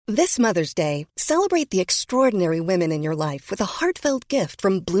This Mother's Day, celebrate the extraordinary women in your life with a heartfelt gift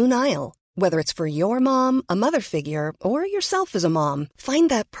from Blue Nile. Whether it's for your mom, a mother figure, or yourself as a mom, find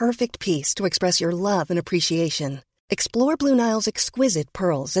that perfect piece to express your love and appreciation. Explore Blue Nile's exquisite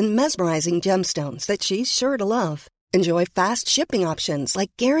pearls and mesmerizing gemstones that she's sure to love. Enjoy fast shipping options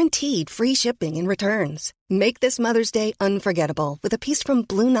like guaranteed free shipping and returns. Make this Mother's Day unforgettable with a piece from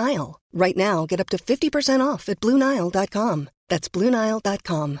Blue Nile. Right now, get up to 50% off at BlueNile.com. That's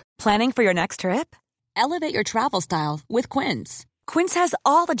BlueNile.com. Planning for your next trip? Elevate your travel style with Quince. Quince has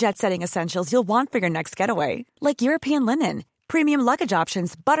all the jet-setting essentials you'll want for your next getaway, like European linen, premium luggage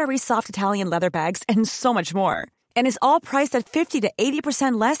options, buttery soft Italian leather bags, and so much more. And is all priced at 50 to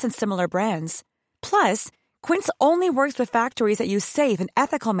 80% less than similar brands. Plus, Quince only works with factories that use safe and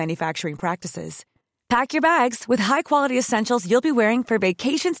ethical manufacturing practices. Pack your bags with high-quality essentials you'll be wearing for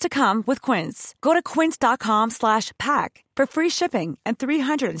vacations to come with Quince. Go to quince.com/pack for free shipping and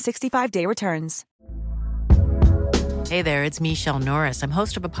 365-day returns. Hey there, it's Michelle Norris. I'm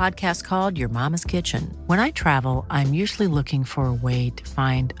host of a podcast called Your Mama's Kitchen. When I travel, I'm usually looking for a way to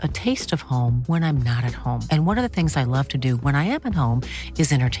find a taste of home when I'm not at home. And one of the things I love to do when I am at home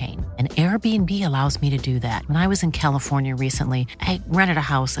is entertain. And Airbnb allows me to do that. When I was in California recently, I rented a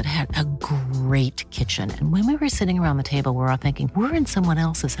house that had a great kitchen. And when we were sitting around the table, we're all thinking, we're in someone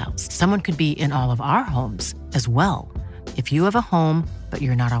else's house. Someone could be in all of our homes as well. If you have a home, but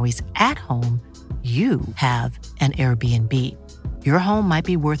you're not always at home, you have an Airbnb. Your home might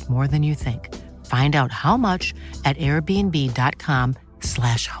be worth more than you think. Find out how much at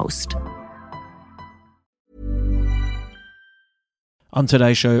airbnb.com/host. On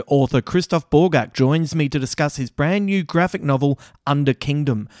today's show, author Christof Bogacs joins me to discuss his brand new graphic novel, Under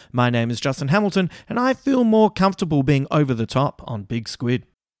Kingdom. My name is Justin Hamilton, and I feel more comfortable being over the top on Big Squid.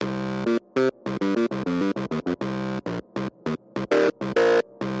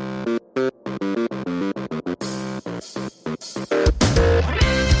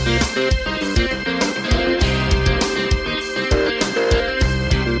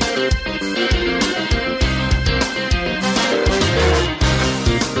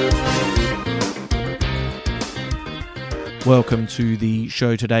 Welcome to the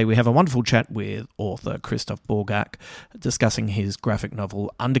show today. We have a wonderful chat with author Christof Bogacs discussing his graphic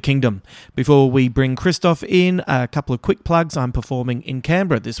novel Under Kingdom. Before we bring Christof in, a couple of quick plugs. I'm performing in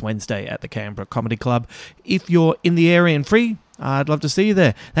Canberra this Wednesday at the Canberra Comedy Club. If you're in the area and free, I'd love to see you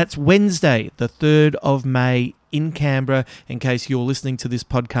there. That's Wednesday, the 3rd of May in Canberra, in case you're listening to this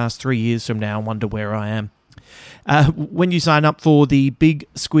podcast 3 years from now and wonder where I am. When you sign up for the Big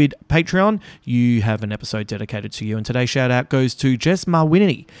Squid Patreon, you have an episode dedicated to you. And today's shout out goes to Jess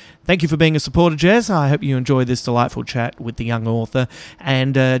Marwinity. Thank you for being a supporter, Jess. I hope you enjoy this delightful chat with the young author.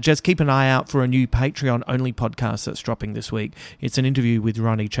 And Jess, keep an eye out for a new Patreon-only podcast that's dropping this week. It's an interview with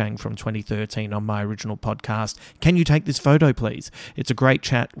Ronnie Chang from 2013 on my original podcast, Can You Take This Photo, Please? It's a great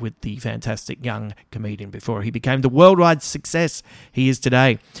chat with the fantastic young comedian before he became the worldwide success he is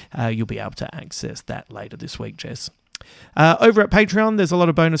today. You'll be able to access that later this week, Jess. Over at Patreon, there's a lot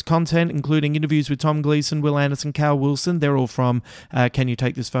of bonus content, including interviews with Tom Gleeson, Will Anderson, Carl Wilson. They're all from Can You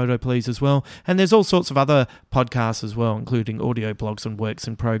Take This Photo, Please, as well. And there's all sorts of other podcasts as well, including audio blogs and works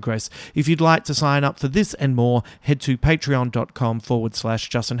in progress. If you'd like to sign up for this and more, head to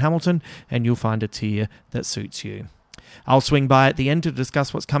patreon.com/Justin Hamilton, and you'll find a tier that suits you. I'll swing by at the end to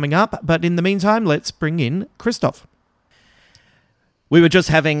discuss what's coming up, but in the meantime, let's bring in Christof. We were just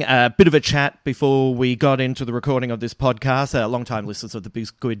having a bit of a chat before we got into the recording of this podcast. Long-time listeners of the Big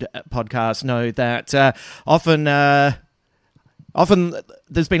Squid podcast know that often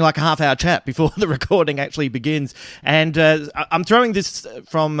there's been like a half-hour chat before the recording actually begins. And I'm throwing this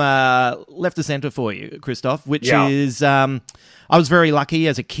from left to centre for you, Christof, which is I was very lucky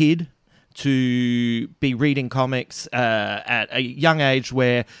as a kid to be reading comics at a young age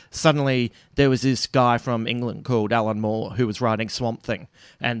where suddenly there was this guy from England called Alan Moore who was writing Swamp Thing.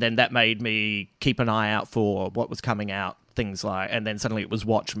 And then that made me keep an eye out for what was coming out, things like, and then suddenly it was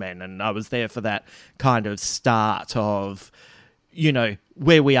Watchmen. And I was there for that kind of start of, you know,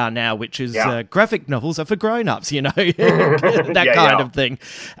 where we are now, which is graphic novels are for grown-ups, you know, that kind of thing.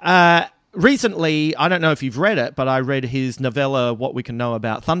 Recently, I don't know if you've read it, but I read his novella, What We Can Know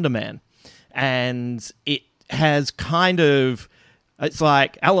About Thunderman. And it has kind of, it's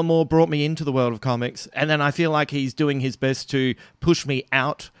like Alan Moore brought me into the world of comics, and then I feel like he's doing his best to push me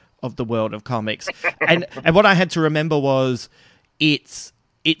out of the world of comics. and what I had to remember was it's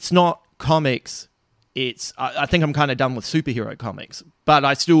not comics. I think I'm kind of done with superhero comics, but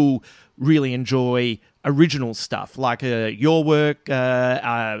I still really enjoy original stuff, like your work,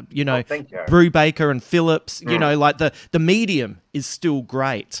 Thank you. Brubaker and Phillips. Like the medium is still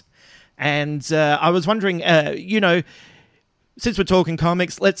great. And I was wondering, since we're talking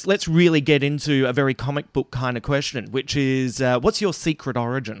comics, let's really get into a very comic book kind of question, which is, what's your secret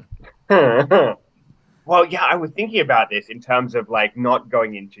origin? Well, yeah, I was thinking about this in terms of like not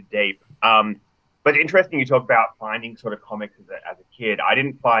going into deep. But interesting you talk about finding sort of comics as a kid. I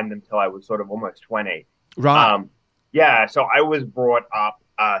didn't find them till I was sort of almost 20. Right. Yeah, so I was brought up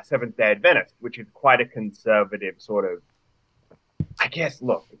Seventh-day Adventist, which is quite a conservative sort of, I guess,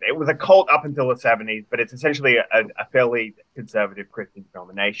 look, it was a cult up until the 70s, but it's essentially a fairly conservative Christian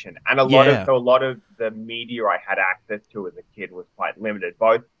denomination. And a lot of the media I had access to as a kid was quite limited,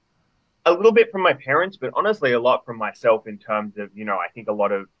 both a little bit from my parents, but honestly a lot from myself in terms of, I think a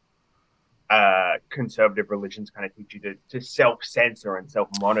lot of conservative religions kind of teach you to self-censor and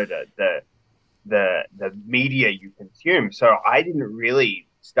self-monitor the media you consume. So I didn't really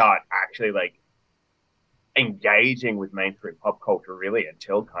start actually like engaging with mainstream pop culture really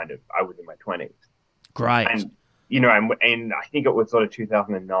until kind of I was in my 20s. Great. And and I think it was sort of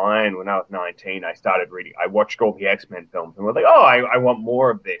 2009 when I was 19, I started reading. I watched all the X-Men films and was like, oh, I want more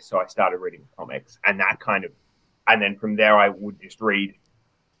of this. So I started reading comics, and then from there I would just read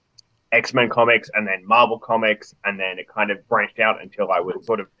X-Men comics and then Marvel comics, and then it kind of branched out until I was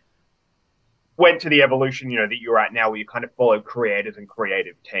sort of went to the evolution, that you're at now, where you kind of follow creators and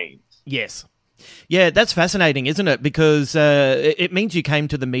creative teams. Yes. Yeah, that's fascinating, isn't it? Because it means you came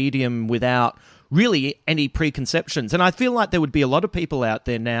to the medium without really any preconceptions. And I feel like there would be a lot of people out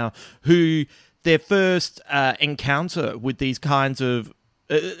there now who their first encounter with these kinds of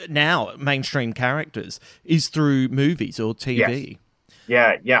now mainstream characters is through movies or TV.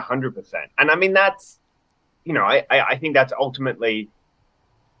 Yes. Yeah, 100%. And I mean, that's, I think that's ultimately,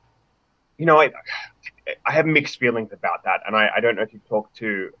 I have mixed feelings about that. And I don't know if you've talked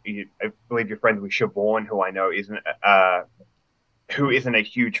to, I believe you're friends with Siobhan, who I know isn't a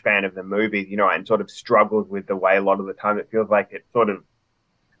huge fan of the movies, and sort of struggles with the way a lot of the time it feels like it sort of,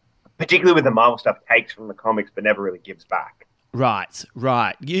 particularly with the Marvel stuff, takes from the comics but never really gives back. Right.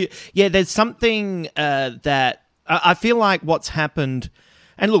 There's something that I feel like what's happened,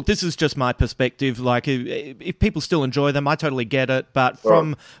 and look, this is just my perspective, like if people still enjoy them, I totally get it, but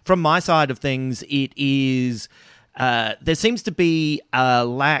from my side of things, it is... there seems to be a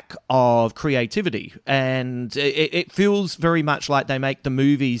lack of creativity, and it feels very much like they make the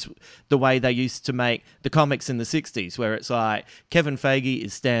movies the way they used to make the comics in the 60s, where it's like Kevin Feige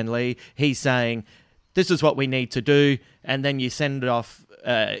is Stan Lee, he's saying, this is what we need to do, and then you send it off.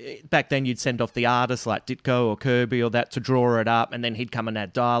 Back then you'd send off the artists like Ditko or Kirby or that to draw it up, and then he'd come and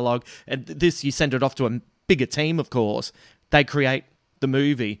add dialogue. And this, you send it off to a bigger team, of course. They create the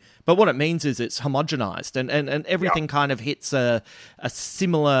movie, but what it means is it's homogenized and everything kind of hits a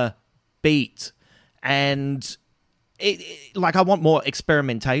similar beat, and like I want more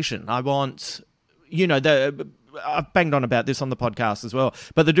experimentation. I want, I've banged on about this on the podcast as well,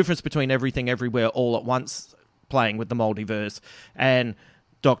 but the difference between Everything Everywhere All at Once playing with the multiverse and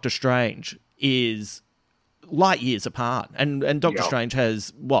Doctor Strange is light years apart, and Doctor Strange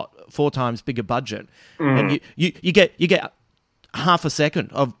has 4 times bigger budget, and you get half a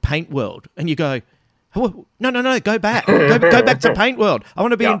second of Paint World, and you go, oh, no, go back. Go back to Paint World. I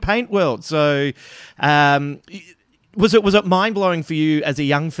want to be in Paint World. So was it mind-blowing for you as a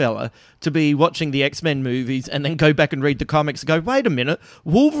young fella to be watching the X-Men movies and then go back and read the comics and go, wait a minute,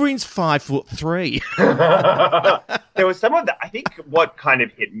 Wolverine's 5'3"? There was some of that. I think what kind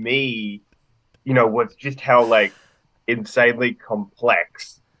of hit me, was just how like insanely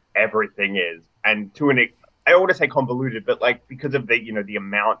complex everything is, and to an I don't want to say convoluted, but like because of the the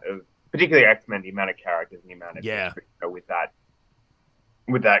amount of, particularly X-Men, the amount of characters and the amount of history,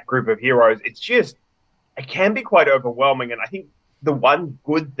 with that group of heroes, it can be quite overwhelming. And I think the one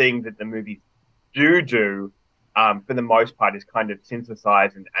good thing that the movies do for the most part is kind of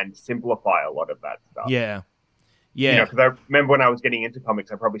synthesize and simplify a lot of that stuff. Yeah. Because I remember when I was getting into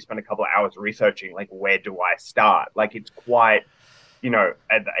comics, I probably spent a couple of hours researching like, where do I start? Like, it's quite, and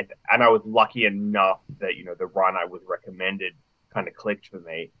I was lucky enough that the run I was recommended kind of clicked for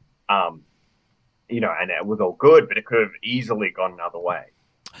me, and it was all good, but it could have easily gone another way.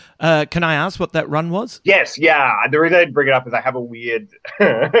 Can I ask what that run was? Yes, yeah. The reason I bring it up is I have a weird.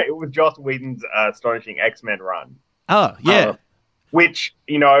 It was Joss Whedon's astonishing X-Men run. Oh yeah, which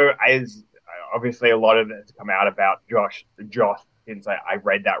as obviously a lot of it has come out about Josh since I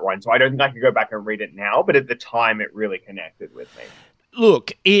read that run, so I don't think I could go back and read it now. But at the time, it really connected with me.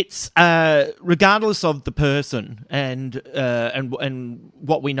 Look, it's regardless of the person and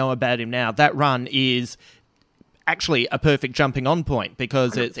what we know about him now, that run is actually a perfect jumping on point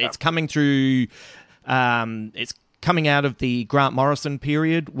because it's coming through. It's coming out of the Grant Morrison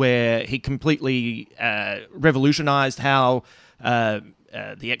period where he completely revolutionized how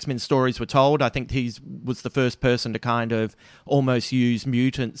the X-Men stories were told. I think he was the first person to kind of almost use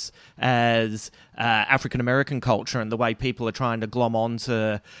mutants as African-American culture and the way people are trying to glom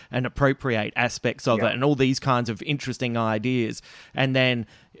onto and appropriate aspects of it and all these kinds of interesting ideas. And then,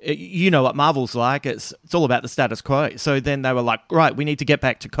 you know what Marvel's like, it's all about the status quo. So then they were like, right, we need to get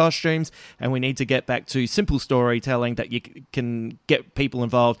back to costumes and we need to get back to simple storytelling that you can get people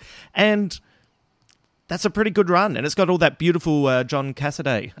involved. And that's a pretty good run, and it's got all that beautiful John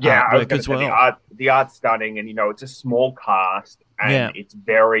Cassaday artwork as well. The art's stunning, and it's a small cast, and it's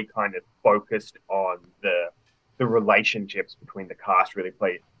very kind of focused on the relationships between the cast. Really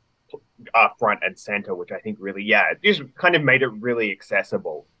played front and center, which I think really, just kind of made it really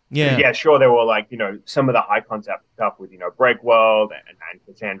accessible. Yeah, sure, there were some of the high concept stuff with Break World and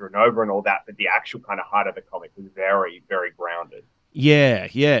Cassandra Nova and all that, but the actual kind of heart of the comic was very, very grounded. Yeah,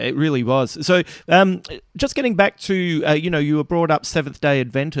 it really was. So, just getting back to, you were brought up Seventh-day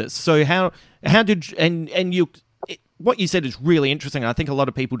Adventist. So how did you, what you said is really interesting. I think a lot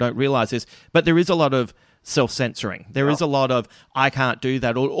of people don't realize this, but there is a lot of self-censoring. There is a lot of, I can't do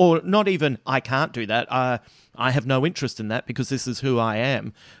that, or not even, I can't do that. I have no interest in that because this is who I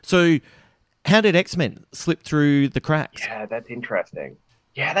am. So how did X-Men slip through the cracks? Yeah, that's interesting.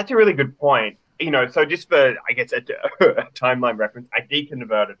 Yeah, that's a really good point. So just for, I guess, a timeline reference, I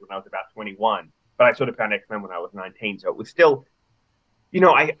deconverted when I was about 21, but I sort of found X-Men when I was 19. So it was still,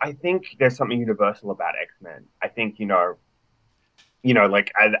 I think there's something universal about X-Men. I think,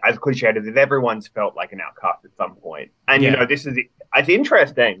 like as cliched as it is, everyone's felt like an outcast at some point. And, it's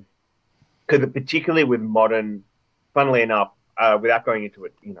interesting because particularly with modern, funnily enough, without going into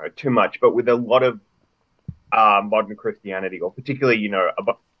it, too much, but with a lot of modern Christianity, or particularly,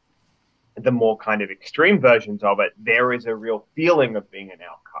 the more kind of extreme versions of it, there is a real feeling of being an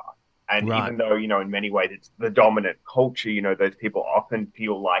outcast. And even though, in many ways it's the dominant culture, those people often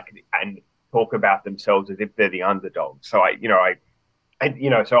feel like and talk about themselves as if they're the underdog. So I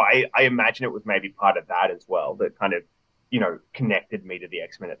imagine it was maybe part of that as well that kind of, connected me to the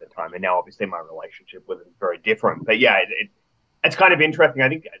X-Men at the time. And now obviously my relationship with them is very different. But yeah, it's kind of interesting. I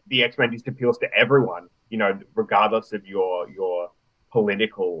think the X-Men just appeals to everyone, regardless of your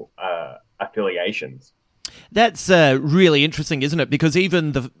political affiliations. That's really interesting, isn't it? Because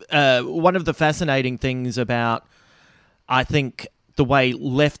even the one of the fascinating things about, I think, the way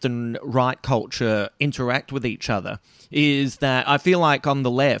left and right culture interact with each other is that I feel like on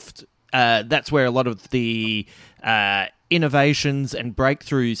the left, that's where a lot of the innovations and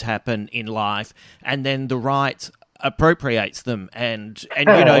breakthroughs happen in life, and then the right appropriates them and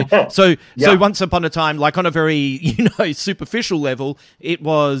so once upon a time, like on a very superficial level, it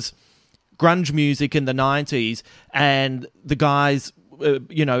was grunge music in the 90s and the guys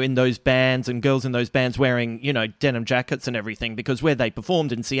in those bands and girls in those bands wearing denim jackets and everything because where they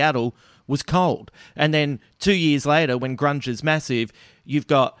performed in Seattle was cold. And then 2 years later, when grunge is massive, you've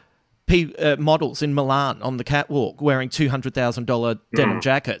got models in Milan on the catwalk wearing $200,000 denim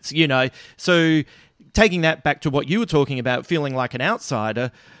jackets, so taking that back to what you were talking about, feeling like an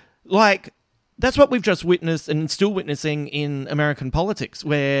outsider, like that's what we've just witnessed and still witnessing in American politics,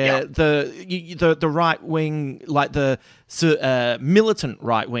 where the right wing, like the militant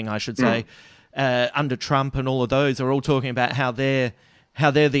right wing, I should say, under Trump and all of those, are all talking about how they're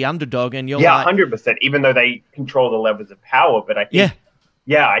the underdog, and you're 100%. Even though they control the levers of power, but I think.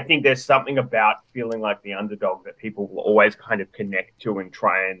 Yeah, I think there's something about feeling like the underdog that people will always kind of connect to and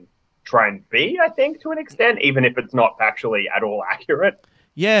try and be, I think, to an extent, even if it's not factually at all accurate.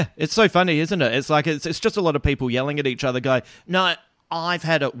 Yeah, it's so funny, isn't it? It's like it's just a lot of people yelling at each other, going, "No, I've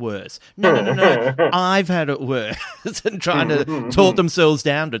had it worse. No, I've had it worse," and trying to talk themselves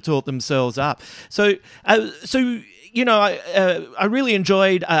down to talk themselves up. So, I really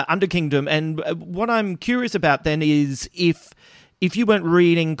enjoyed Under Kingdom, and what I'm curious about then is if you weren't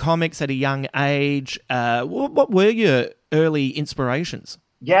reading comics at a young age, what were your early inspirations?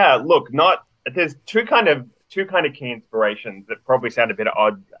 Yeah, look, there's two kind of key inspirations that probably sound a bit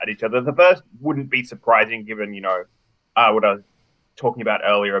odd at each other. The first wouldn't be surprising given, what I was talking about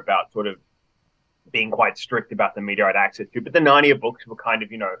earlier about sort of being quite strict about the media I had access to. But the Narnia books were kind of,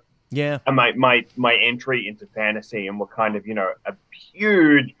 my entry into fantasy, and were kind of, a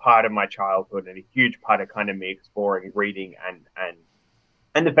huge part of my childhood and a huge part of kind of me exploring reading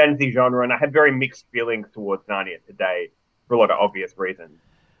and the fantasy genre. And I had very mixed feelings towards Narnia today. for a lot of obvious reasons.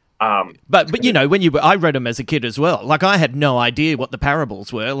 But you know, I read them as a kid as well. Like, I had no idea what the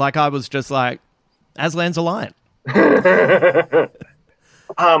parables were. Like, I was just like, Aslan's a lion. So the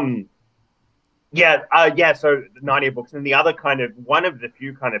Narnia books, and the other kind of one of the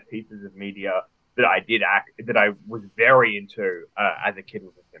few kind of pieces of media that I was very into as a kid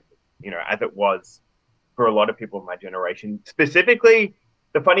was The Simpsons. You know, as it was for a lot of people of my generation. Specifically,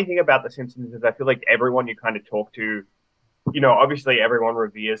 the funny thing about The Simpsons is I feel like everyone you kind of talk to, you know, obviously everyone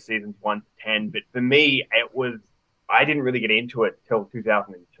reveres seasons 1 to 10, but for me, I didn't really get into it till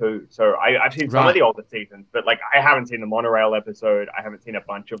 2002. So I've seen some of the older seasons, but like I haven't seen the monorail episode. I haven't seen a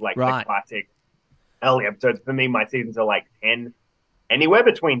bunch of like the classic early episodes. For me, my seasons are like 10, anywhere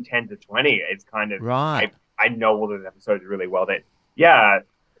between 10 to 20. It's kind of, I know all those episodes really well.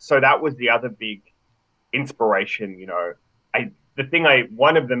 So that was the other big inspiration, you know.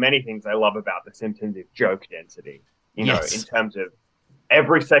 One of the many things I love about The Simpsons is joke density. You know, in terms of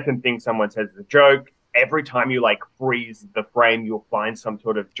every second thing someone says is a joke. Every time you like freeze the frame, you'll find some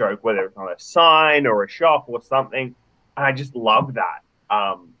sort of joke, whether it's on a sign or a shop or something. And I just love that.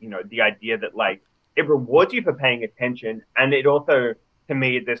 You know, the idea that like it rewards you for paying attention, and it also, to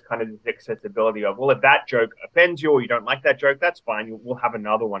me, there's kind of this accessibility of, well, if that joke offends you or you don't like that joke, that's fine. We'll have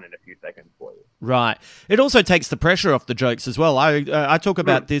another one in a few seconds for you. Right. It also takes the pressure off the jokes as well. I talk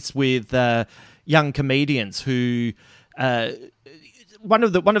about this with young comedians who one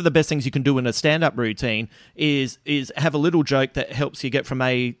of the best things you can do in a stand-up routine is have a little joke that helps you get from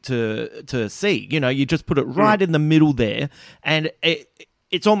A to C. You know, you just put it right in the middle there, and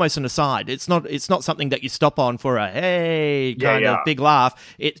it's almost an aside. It's not something that you stop on for a hey kind of big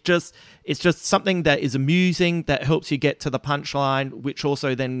laugh. It's just something that is amusing, that helps you get to the punchline, which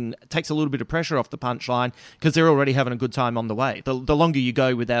also then takes a little bit of pressure off the punchline because they're already having a good time on the way. The longer you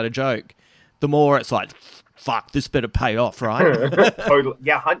go without a joke, the more it's like, fuck, this better pay off, right? Totally.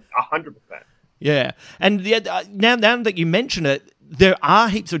 Yeah, 100%. Yeah. And now that you mention it, there are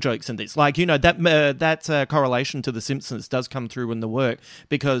heaps of jokes in this. Like, you know, that correlation to The Simpsons does come through in the work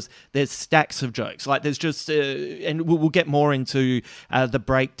because there's stacks of jokes. Like, there's just, and we'll get more into the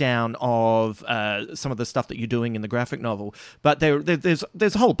breakdown of some of the stuff that you're doing in the graphic novel. But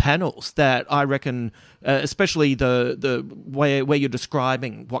there's whole panels that I reckon, especially the where you're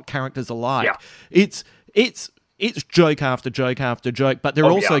describing what characters are like. Yeah. It's joke after joke after joke, but there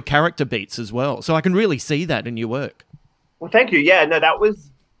are also character beats as well. So I can really see that in your work. Well, thank you. Yeah, no, that was,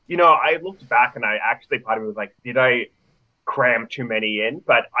 you know, I looked back and part of me was like, did I cram too many in?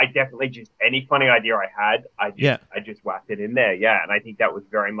 But I definitely just, any funny idea I had, I just whacked it in there. Yeah. And I think that was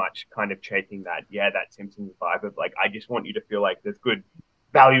very much kind of chasing that Simpsons vibe of like, I just want you to feel like there's good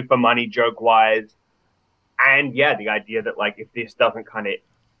value for money joke wise. And yeah, the idea that like, if this doesn't kind of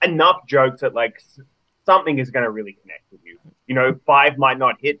enough jokes that like something is going to really connect with you, you know, 5 might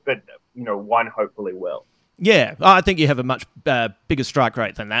not hit, but you know, 1 hopefully will. Yeah, I think you have a much bigger strike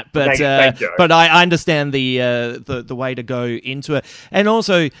rate than that, but thank you. But I understand the way to go into it, and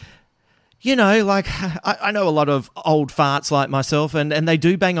also, you know, like I know a lot of old farts like myself, and they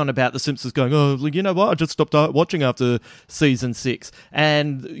do bang on about The Simpsons, going, oh, you know what, I just stopped watching after season 6,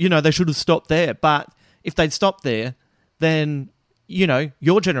 and you know they should have stopped there, but if they'd stopped there, then you know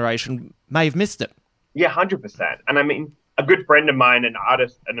your generation may have missed it. Yeah, 100%. And I mean, a good friend of mine, an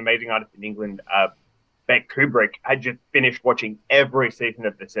amazing artist in England, Beck Kubrick, had just finished watching every season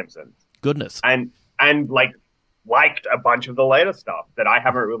of The Simpsons. Goodness. And liked a bunch of the later stuff that I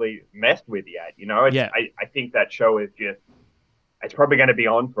haven't really messed with yet. You know, I think that show is just, it's probably going to be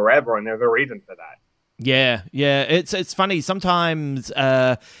on forever, and there's a reason for that. Yeah. It's funny sometimes.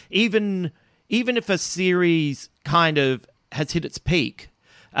 Even if a series kind of has hit its peak,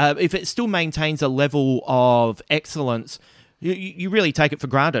 if it still maintains a level of excellence, you really take it for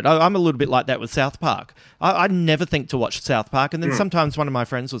granted. I'm a little bit like that with South Park. I never think to watch South Park, and then sometimes one of my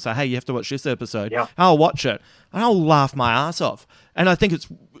friends will say, hey, you have to watch this episode. Yeah. I'll watch it, and I'll laugh my ass off. And I think it's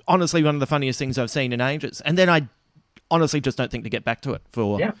honestly one of the funniest things I've seen in ages. And then I honestly just don't think to get back to it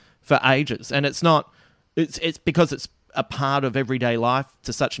for ages. And it's because it's a part of everyday life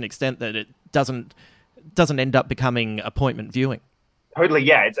to such an extent that it doesn't end up becoming appointment viewing. Totally,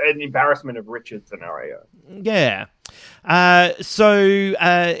 yeah. It's an embarrassment of riches scenario. Yeah. I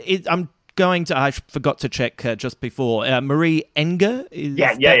forgot to check just before. Marie Enger, is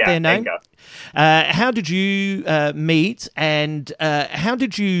that their name? Enger. How did you meet, and how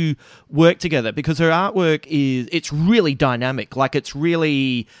did you work together? Because her artwork it's really dynamic. Like, it's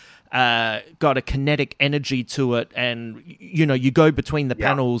really got a kinetic energy to it, and you know, you go between the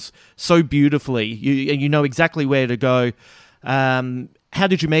panels so beautifully. You know exactly where to go. how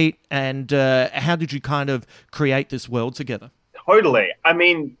did you meet, and how did you kind of create this world together? Totally. I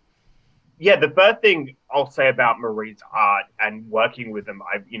mean, yeah, the first thing I'll say about Marie's art and working with them,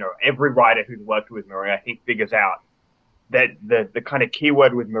 every writer who's worked with Marie, I think, figures out that the kind of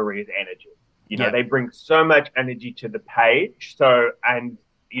keyword with Marie is energy. They bring so much energy to the page. So, and,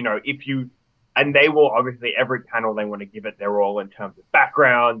 and they will obviously, every panel they want to give it their all in terms of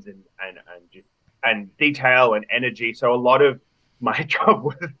backgrounds and detail and energy. So a lot of my job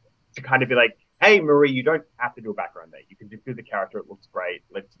was to kind of be like, hey, Marie, you don't have to do a background there. You can just do the character. It looks great.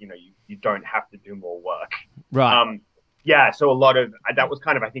 You don't have to do more work. Right. So a lot of that was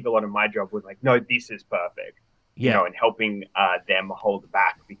kind of, I think a lot of my job was like, no, this is perfect. And helping them hold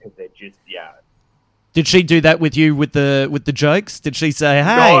back because they're just, Did she do that with you with the jokes? Did she say,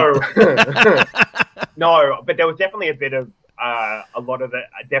 hey? No. No, but there was definitely a bit of,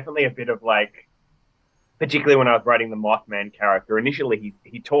 like, particularly when I was writing the Mothman character, initially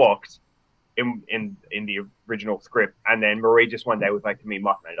he talked in the original script, and then Marie just one day was like to me,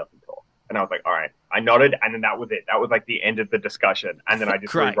 Mothman doesn't talk. And I was like, all right. I nodded, and then that was it. That was like the end of the discussion, and then I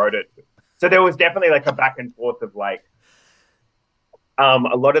just rewrote it. So there was definitely like a back and forth of like, a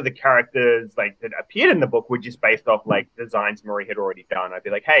lot of the characters like that appeared in the book were just based off like designs Marie had already done. I'd be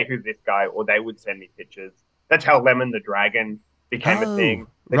like, hey, who's this guy? Or they would send me pictures. That's how Lemon the Dragon became a thing.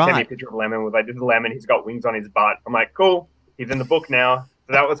 They sent me a picture of Lemon with like, this is Lemon. He's got wings on his butt. I'm like, cool. He's in the book now.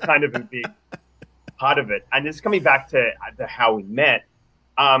 So that was kind of a big part of it. And just coming back to how we met.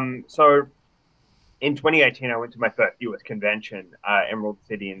 So in 2018, I went to my first US convention, Emerald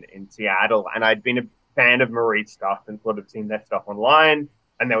City in Seattle, and I'd been a fan of Marie's stuff and sort of seen their stuff online,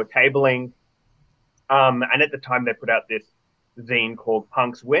 and they were tabling. And at the time, they put out this zine called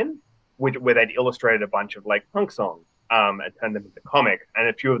Punks Win, where they'd illustrated a bunch of like punk songs and turned them into comics, and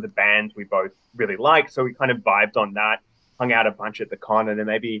a few of the bands we both really liked. So we kind of vibed on that, hung out a bunch at the con, and then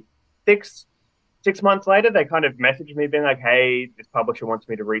maybe six months later, they kind of messaged me being like, hey, this publisher wants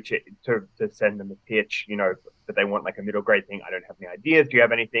me to reach it to send them a pitch, but they want like a middle grade thing. I don't have any ideas. Do you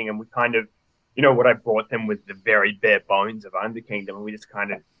have anything? And we kind of, what I brought them was the very bare bones of Underkingdom, and we just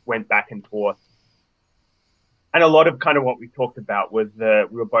kind of went back and forth. And a lot of kind of what we talked about was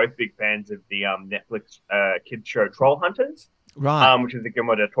we were both big fans of the Netflix kids show Troll Hunters, right? Which is the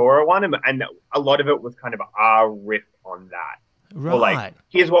Guillermo del Toro one, and a lot of it was kind of our riff on that. Right. Or like,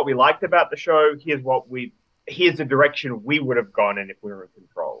 here's what we liked about the show. Here's the direction we would have gone in if we were in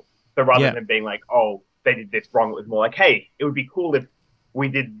control. So rather than being like, oh, they did this wrong, it was more like, hey, it would be cool if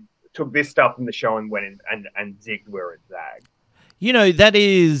we took this stuff from the show and went in and zigged where it zagged. That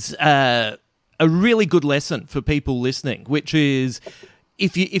is a really good lesson for people listening, which is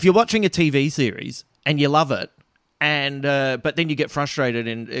if you're watching a TV series and you love it, and but then you get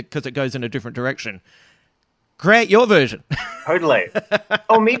frustrated because it goes in a different direction, create your version. Totally.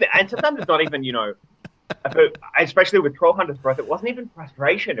 And sometimes it's not even, especially with Troll Hunters Growth, it wasn't even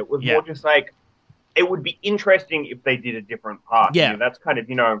frustration. It was more just like, it would be interesting if they did a different part. Yeah. That's kind of,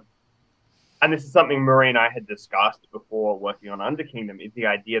 and this is something Marie and I had discussed before working on Underkingdom, is the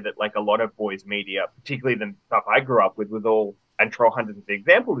idea that like a lot of boys media, particularly the stuff I grew up with, was all, and Troll Hunters is the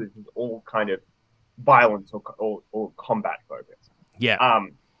example, this is all kind of violence or combat focused. Yeah.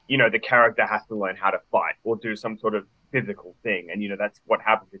 The character has to learn how to fight or do some sort of physical thing. And, that's what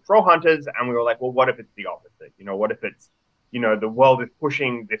happens with Troll Hunters. And we were like, well, what if it's the opposite? What if it's, the world is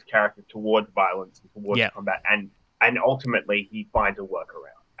pushing this character towards violence and towards combat, and ultimately he finds a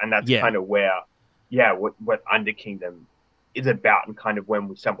workaround. And that's kind of where, what Underkingdom is about, and kind of when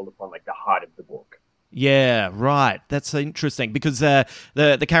we stumbled upon like the heart of the book. Yeah, right. That's interesting because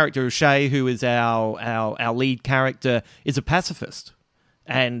the character of Shay, who is our lead character, is a pacifist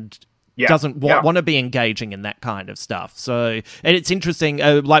and doesn't want to be engaging in that kind of stuff. So, and it's interesting.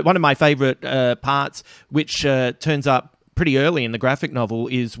 Like one of my favorite parts, which turns up pretty early in the graphic novel,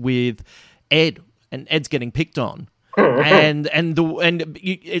 is with Ed, and Ed's getting picked on. and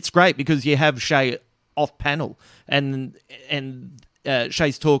it's great because you have Shay off panel, and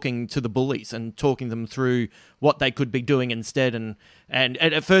Shay's talking to the bullies and talking them through what they could be doing instead. And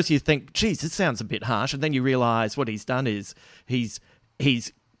at first you think, geez, this sounds a bit harsh, and then you realize what he's done is he's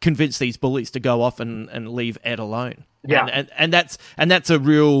convinced these bullies to go off and leave Ed alone. Yeah, and that's a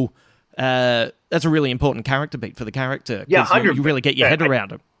real that's a really important character beat for the character. Yeah, 100%. You really get your head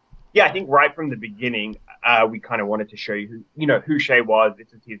around him. Yeah, I think right from the beginning, we kind of wanted to show you who Shay was. This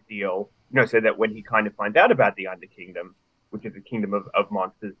is his deal, so that when he kind of finds out about the Underkingdom, which is a kingdom of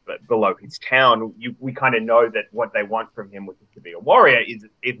monsters, but below his town, we kind of know that what they want from him, which is to be a warrior,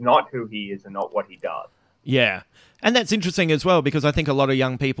 is not who he is and not what he does. Yeah, and that's interesting as well, because I think a lot of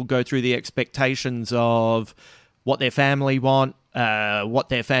young people go through the expectations of what their family want, what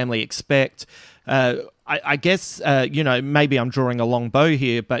their family expect. I guess, maybe I'm drawing a long bow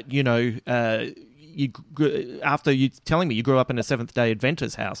here, but, after you telling me you grew up in a Seventh-day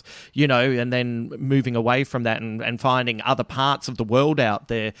Adventist house, and then moving away from that and finding other parts of the world out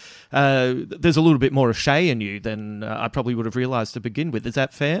there, there's a little bit more of Shay in you than I probably would have realised to begin with. Is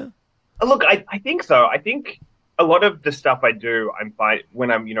that fair? Look, I think so. I think a lot of the stuff I do,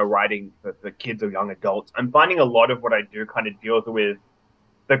 when I'm, writing for kids or young adults, I'm finding a lot of what I do kind of deals with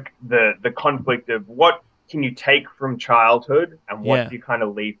the conflict of what can you take from childhood and what do you kind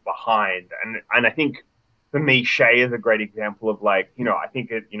of leave behind. And I think for me, Shay is a great example of I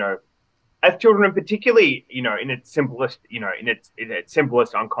think it, as children, and particularly, in its simplest, in its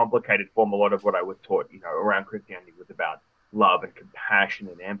simplest, uncomplicated form, a lot of what I was taught, around Christianity was about love and compassion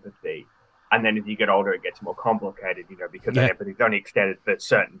and empathy. And then as you get older, it gets more complicated, because that empathy is only extended for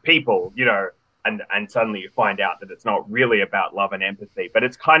certain people, and suddenly you find out that it's not really about love and empathy, but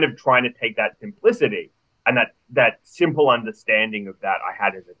it's kind of trying to take that simplicity and that simple understanding of that I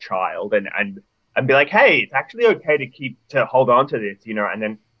had as a child and be like, hey, it's actually okay to hold on to this, and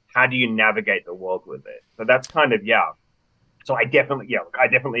then how do you navigate the world with it? So that's kind of, So I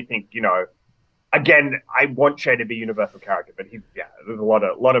definitely think, again, I want Shay to be a universal character, but there's a lot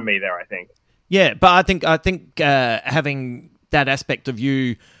of me there, I think. Yeah, but I think having that aspect of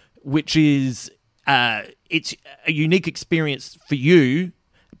you, which is it's a unique experience for you,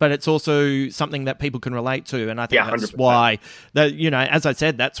 but it's also something that people can relate to, and I think that's 100%. Why that as I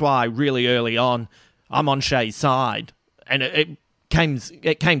said, that's why really early on I'm on Shay's side, and it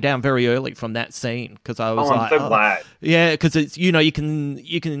came down very early from that scene because I was I'm so glad. Yeah, because it's you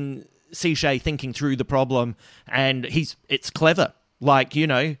can see Shay thinking through the problem, and it's clever.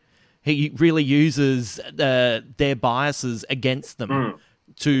 He really uses their biases against them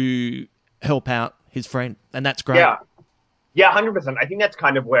to help out his friend, and that's great. Yeah, 100%. I think that's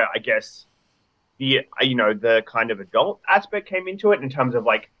kind of where I guess the kind of adult aspect came into it in terms of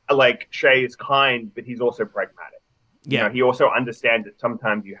like Shay is kind, but he's also pragmatic. Yeah, he also understands that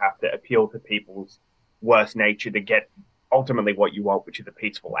sometimes you have to appeal to people's worst nature to get ultimately what you want, which is a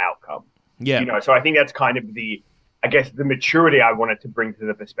peaceful outcome. Yeah, so I think that's kind of the maturity I wanted to bring to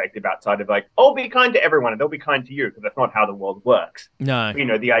the perspective outside of be kind to everyone and they'll be kind to you, because that's not how the world works. No.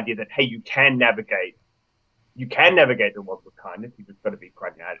 The idea that, hey, you can navigate the world with kindness. You just got to be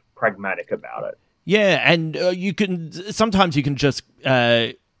pragmatic about it. Yeah, and sometimes you can just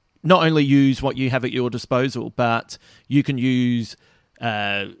not only use what you have at your disposal, but you can use,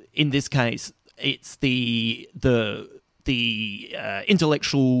 in this case, it's the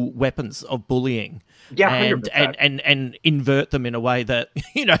intellectual weapons of bullying. Yeah, and invert them in a way that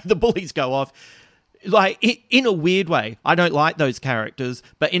the bullies go off. In a weird way, I don't like those characters,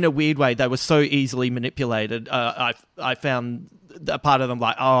 but in a weird way, they were so easily manipulated. I found a part of them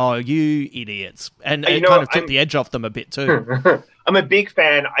like, oh, you idiots, and it kind of took the edge off them a bit too. I'm a big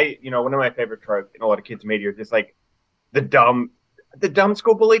fan. One of my favorite tropes in a lot of kids' media is just the dumb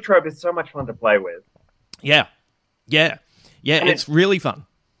school bully trope is so much fun to play with. Yeah, it's really fun.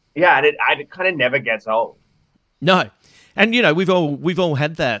 Yeah, and it kind of never gets old. No, and we've all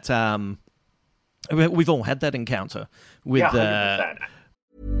had that. We've all had that encounter with. 100%.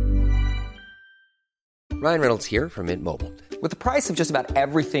 Ryan Reynolds here from Mint Mobile. With the price of just about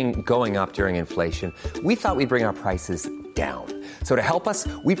everything going up during inflation, we thought we'd bring our prices down. So to help us,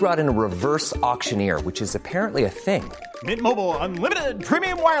 we brought in a reverse auctioneer, which is apparently a thing. Mint Mobile Unlimited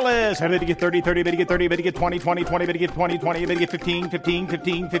Premium Wireless. How to get 30, 30, bit to get 30, bit to get 20, 20, 20, bit to get 20, 20, bit to get 15, 15,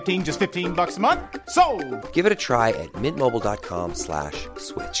 15, 15, just $15 a month? Sold! Give it a try at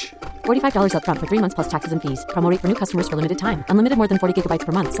mintmobile.com/switch. $45 up front for 3 months plus taxes and fees. Promo rate for new customers for limited time. Unlimited more than 40 gigabytes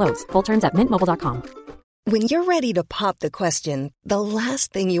per month. Slows full terms at mintmobile.com. When you're ready to pop the question, the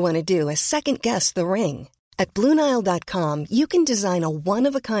last thing you want to do is second-guess the ring. At BlueNile.com, you can design a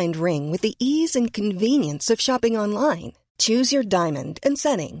one-of-a-kind ring with the ease and convenience of shopping online. Choose your diamond and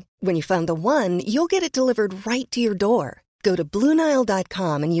setting. When you find the one, you'll get it delivered right to your door. Go to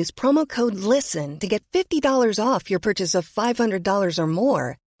BlueNile.com and use promo code LISTEN to get $50 off your purchase of $500 or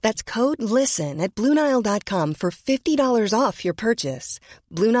more. That's code LISTEN at BlueNile.com for $50 off your purchase.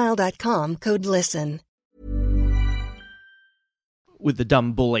 BlueNile.com, code LISTEN. With the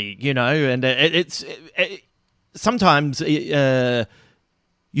dumb bully, and it's sometimes you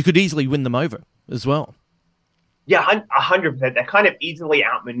could easily win them over as well. Yeah, 100%. They're kind of easily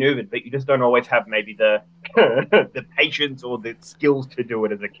outmaneuvered, but you just don't always have maybe the the patience or the skills to do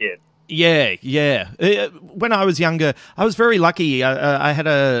it as a kid. Yeah. When I was younger, I was very lucky. I had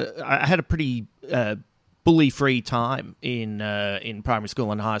a pretty bully-free time in primary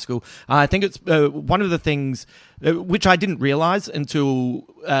school and high school. I think it's one of the things which I didn't realize until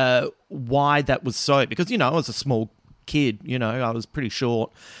why that was so, because, I was a small kid, I was pretty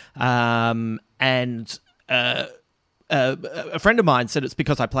short, and a friend of mine said it's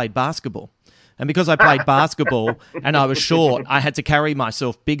because I played basketball. And because I played basketball and I was short, I had to carry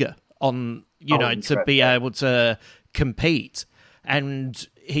myself bigger to be able to compete. And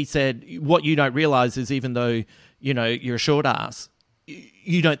he said, what you don't realize is even though, you're a short ass,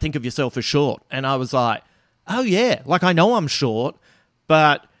 you don't think of yourself as short. And I was like, oh, yeah, like I know I'm short,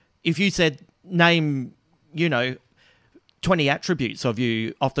 but if you said name, 20 attributes of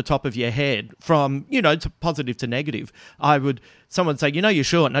you off the top of your head from, to positive to negative, someone would say, you're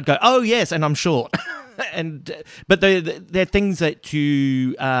short. And I'd go, oh, yes, and I'm short. But they're things that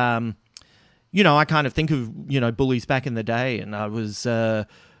you, I kind of think of, bullies back in the day, and I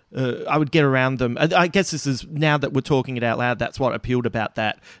would get around them. I guess this is, now that we're talking it out loud, that's what appealed about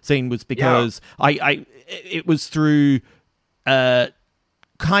that scene, was because it was through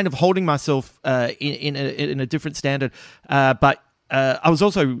kind of holding myself in a different standard, but I was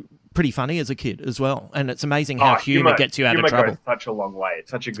also pretty funny as a kid as well, and it's amazing how humor gets you out of trouble. Goes such a long way.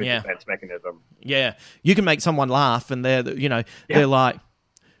 It's such a good defense mechanism. Yeah, you can make someone laugh, and they're like,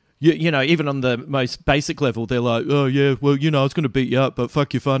 even on the most basic level, they're like, oh yeah, well, I was going to beat you up, but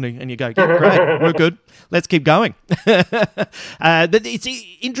fuck, you're funny, and you go, yeah, great, we're good, let's keep going. But it's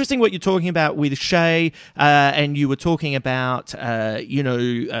interesting what you're talking about with Shay, and you were talking about,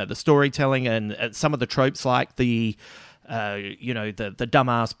 the storytelling and some of the tropes, like the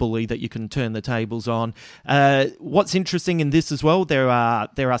dumbass bully that you can turn the tables on. What's interesting in this as well, there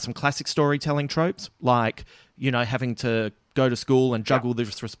are some classic storytelling tropes, like, having to go to school and juggle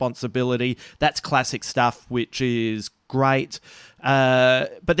this responsibility. That's classic stuff, which is great.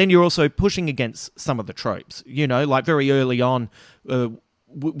 But then you're also pushing against some of the tropes. Like very early on,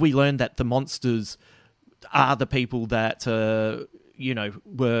 we learned that the monsters are the people that were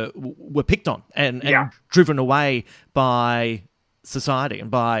picked on and driven away by society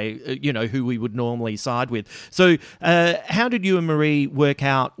and by who we would normally side with. So how did you and Marie work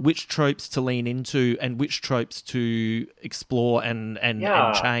out which tropes to lean into and which tropes to explore and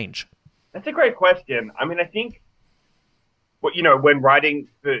change? That's a great question. I mean, I think when writing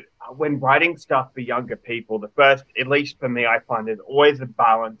stuff for younger people, the first, at least for me, I find there's always a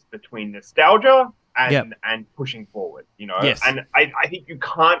balance between nostalgia and pushing forward, Yes. And I think you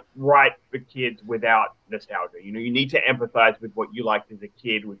can't write for kids without nostalgia. You need to empathize with what you liked as a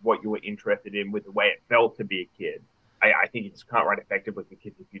kid, with what you were interested in, with the way it felt to be a kid. I think you just can't write effectively for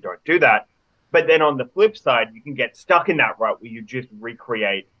kids if you don't do that. But then on the flip side, you can get stuck in that rut where you just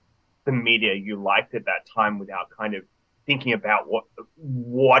recreate the media you liked at that time without kind of thinking about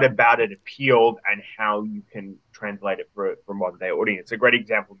what about it appealed and how you can translate it for modern day audience. A great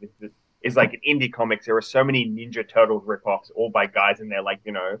example of this is like in indie comics. There are so many Ninja Turtles ripoffs, all by guys in their mid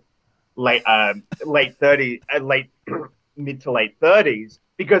to late 30s,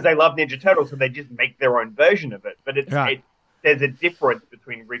 because they love Ninja Turtles, so they just make their own version of it. But there's a difference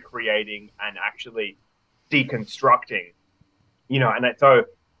between recreating and actually deconstructing, and so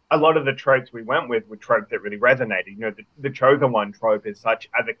a lot of the tropes we went with were tropes that really resonated. The Chosen One trope is such,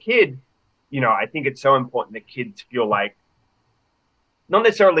 as a kid, I think it's so important that kids feel like not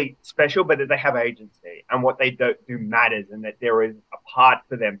necessarily special, but that they have agency and what they do matters, and that there is a part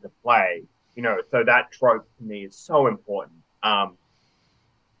for them to play. So that trope to me is so important.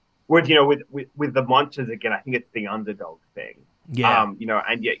 With the monsters, again, I think it's the underdog thing. Yeah.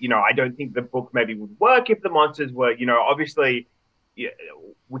 And yet, I don't think the book maybe would work if the monsters were, obviously,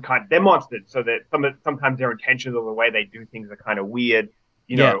 they're monsters, so that sometimes their intentions or the way they do things are kind of weird,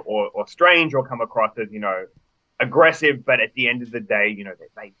 or strange, or come across as, aggressive, but at the end of the day,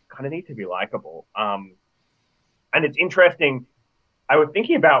 they kind of need to be likable. And it's interesting. I was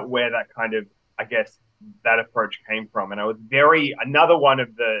thinking about where that kind of, I guess, that approach came from, and I was another one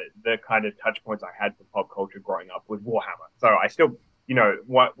of the kind of touch points I had for pop culture growing up was Warhammer. So I still,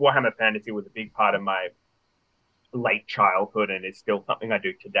 Warhammer Fantasy was a big part of my late childhood, and is still something I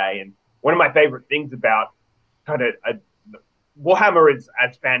do today. And one of my favorite things about kind of Warhammer is,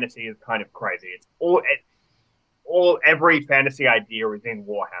 as fantasy, is kind of crazy. It's every fantasy idea is in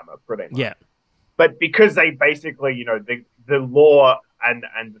Warhammer, pretty much. Yeah. But because they basically, the lore and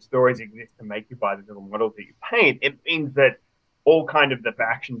the stories exist to make you buy the little models that you paint, it means that all kind of the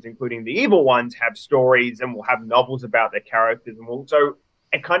factions, including the evil ones, have stories and will have novels about their characters, and also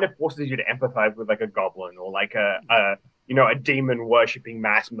it kind of forces you to empathize with like a goblin or like a demon worshipping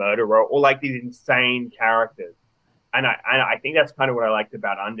mass murderer, or like these insane characters. And I think that's kind of what I liked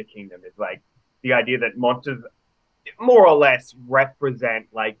about Under Kingdom, is like the idea that monsters more or less represent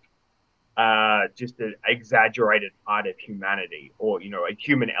like just an exaggerated part of humanity, or a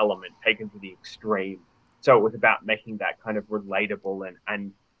human element taken to the extreme. So it was about making that kind of relatable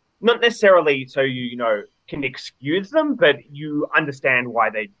and not necessarily so you can excuse them, but you understand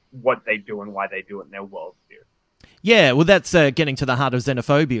what they do and why they do it in their worldview. Yeah, well, that's getting to the heart of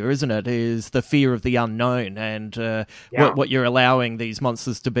xenophobia, isn't it? Is the fear of the unknown, and what you're allowing these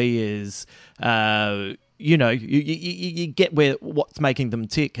monsters to be is, you get what's making them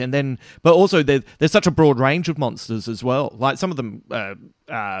tick, and then, but also there's such a broad range of monsters as well. Like some of them are,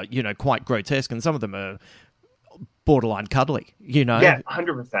 quite grotesque, and some of them are borderline cuddly. Yeah,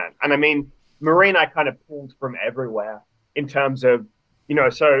 100%. And I mean, Marie and I kind of pulled from everywhere in terms of,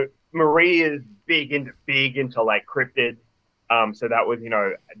 so Marie is big into like cryptids. So that was,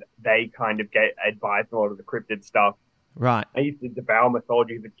 they kind of get advised on a lot of the cryptid stuff. Right. I used to devour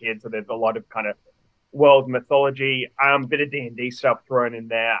mythology as a kid, so there's a lot of kind of world mythology, bit of D&D stuff thrown in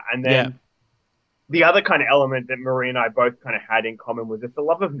there. And then the other kind of element that Marie and I both kind of had in common was just the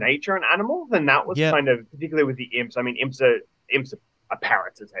love of nature and animals. And that was kind of, particularly with the imps. I mean, imps are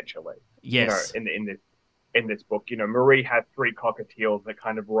parrots, essentially. Yes. In this book, Marie had 3 cockatiels that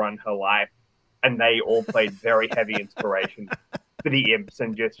kind of run her life, and they all played very heavy inspiration for the imps,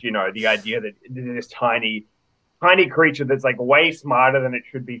 and just the idea that this tiny creature that's like way smarter than it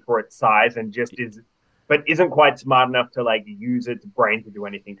should be for its size, and just isn't quite smart enough to like use its brain to do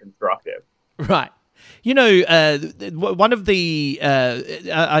anything constructive. Right. One of the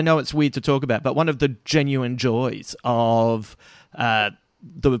I know it's weird to talk about, but one of the genuine joys of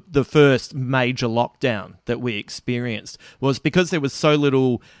the first major lockdown that we experienced was because there was so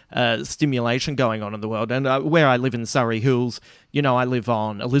little stimulation going on in the world. And where I live in Surrey Hills, I live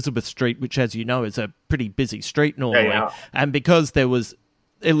on Elizabeth Street, which, as you know, is a pretty busy street normally. Yeah. And because there was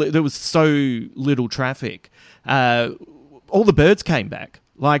so little traffic, all the birds came back.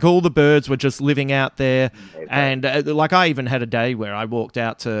 Like, all the birds were just living out there. And I even had a day where I walked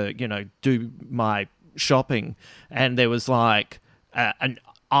out to, do my shopping, and there was like an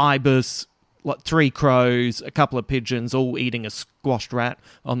ibis, like 3 crows, a couple of pigeons, all eating a squashed rat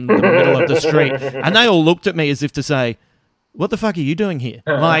on the middle of the street. And they all looked at me as if to say, what the fuck are you doing here?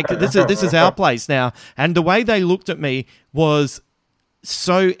 Like, this is our place now. And the way they looked at me was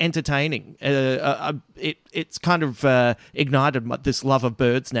so entertaining. It's kind of ignited this love of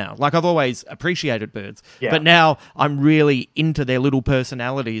birds now. Like, I've always appreciated birds, but now I'm really into their little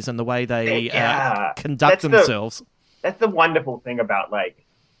personalities and the way they conduct themselves. That's the wonderful thing about like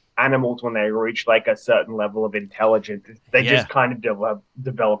animals when they reach like a certain level of intelligence. They just kind of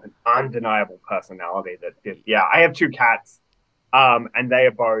develop an undeniable personality. That just, I have 2 cats, and they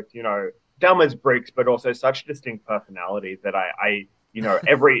are both dumb as bricks, but also such distinct personalities that I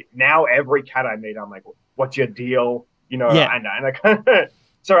every cat I meet, I'm like, what's your deal? And I kind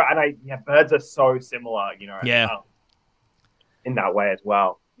of, birds are so similar, in that way as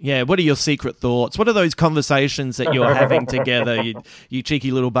well. Yeah, what are your secret thoughts? What are those conversations that you're having together, you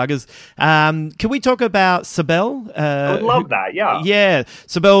cheeky little buggers? Can we talk about Sibel? I would love that, yeah. Yeah,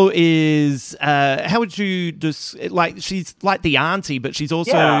 Sibel is, how would you just, like, she's like the auntie, but she's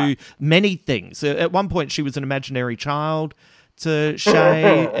also many things. At one point, she was an imaginary child to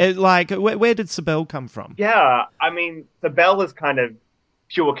Shay. Like, where did Sibel come from? Yeah, I mean, Sibel is kind of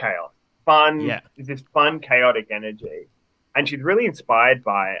pure chaos. Fun, this fun, chaotic energy. And she's really inspired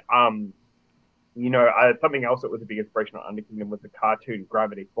by, something else that was a big inspiration on Underkingdom was the cartoon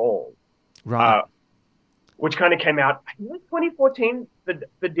Gravity Falls. Right. Which kind of came out, I think, like 2014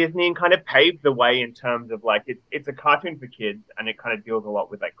 for Disney, and kind of paved the way in terms of, like, it's a cartoon for kids, and it kind of deals a lot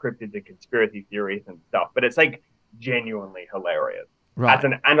with, like, cryptids and conspiracy theories and stuff. But it's, like, genuinely hilarious. Right.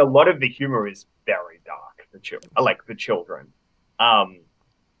 And a lot of the humor is very dark for children. And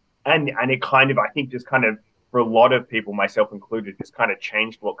it kind of, I think, just kind of, for a lot of people, myself included, just kind of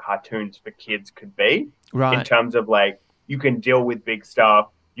changed what cartoons for kids could be. Right. In terms of, like, you can deal with big stuff.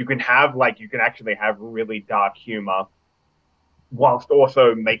 You can actually have really dark humor whilst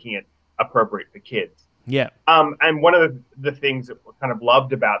also making it appropriate for kids. Yeah. And one of the things that we kind of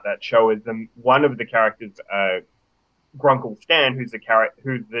loved about that show is one of the characters, Grunkle Stan, who's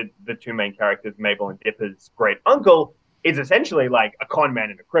the 2 main characters, Mabel and Dipper's great uncle, is essentially like a con man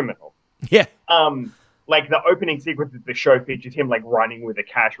and a criminal. Yeah. Like, the opening sequence of the show features him, like, running with a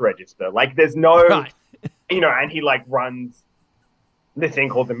cash register. Like, there's no, right. And he, like, runs this thing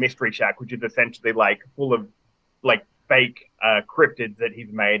called the Mystery Shack, which is essentially, like, full of, like, fake cryptids that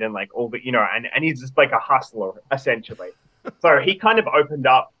he's made, and, like, all the, and he's just, like, a hustler, essentially. So he kind of opened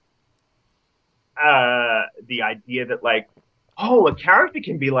up the idea that, like, a character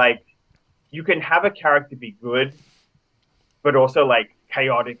can be, like, you can have a character be good, but also like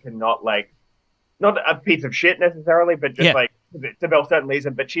chaotic and not a piece of shit necessarily, but just like Isabel certainly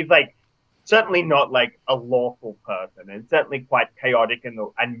isn't, but she's like certainly not like a lawful person, and certainly quite chaotic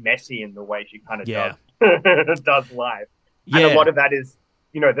and messy in the way she kind of does life. And a lot of that is,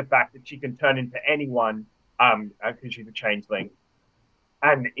 the fact that she can turn into anyone, because she's a changeling.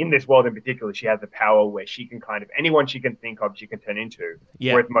 And in this world in particular, she has the power where she can anyone she can think of, she can turn into,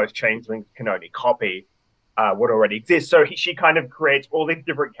 whereas most changelings can only copy what already exists. So she kind of creates all these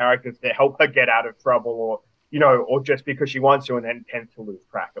different characters to help her get out of trouble, or just because she wants to, and then tends to lose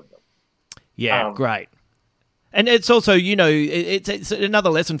track of them. Yeah, great. And it's also, it's another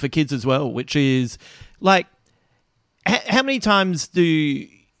lesson for kids as well, which is like, how many times do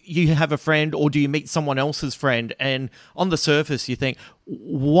you have a friend, or do you meet someone else's friend, and on the surface you think,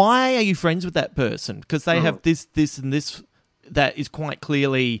 why are you friends with that person? Because they have this, and this that is quite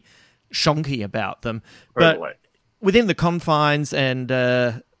clearly shonky about them. But within the confines and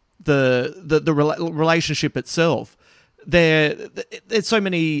the relationship itself, there's so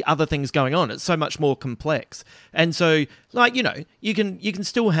many other things going on. It's so much more complex. And so, like, you can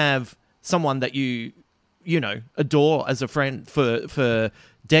still have someone that you adore as a friend for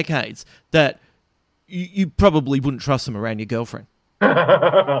decades that you probably wouldn't trust them around your girlfriend.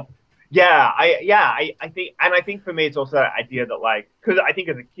 I think for me it's also that idea that, like, because I think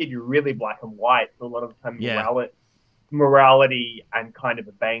as a kid you're really black and white, so a lot of the time morality and kind of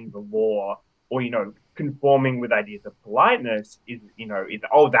obeying the law, or conforming with ideas of politeness is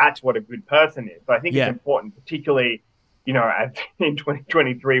that's what a good person is. So I think it's important, particularly as in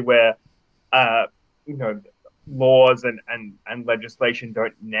 2023 where laws and legislation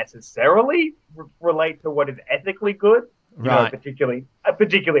don't necessarily relate to what is ethically good. Particularly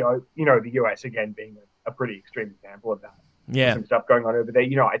the US again being a pretty extreme example of that. Yeah, some stuff going on over there.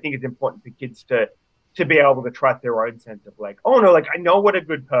 I think it's important for kids to be able to trust their own sense of like, oh no, like I know what a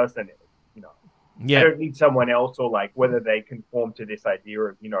good person is. I don't need someone else, or like whether they conform to this idea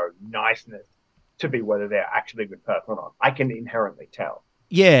of niceness to be whether they're actually a good person or not. I can inherently tell.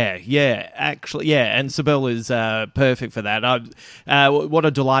 Actually, and Sibel is perfect for that. What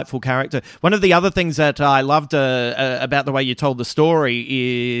a delightful character. One of the other things that I loved about the way you told the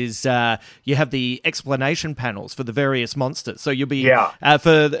story is you have the explanation panels for the various monsters. So you'll be,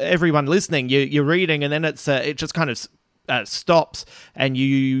 for everyone listening, you're reading, and then it just kind of stops, and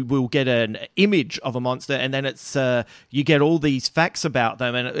you will get an image of a monster, and then it's you get all these facts about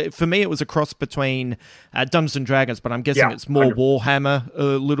them. And for me, it was a cross between Dungeons and Dragons, but I'm guessing it's more Warhammer a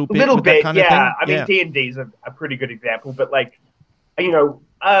little bit. That kind of thing. I mean, D&D is a pretty good example, but like,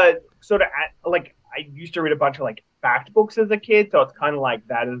 sort of like I used to read a bunch of like fact books as a kid, so it's kind of like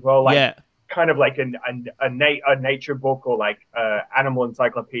that as well. Like, kind of like a nature book, or like animal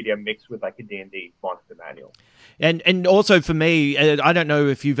encyclopedia mixed with like a D&D monster manual. And also for me, I don't know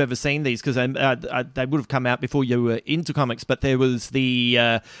if you've ever seen these, because they would have come out before you were into comics, but there was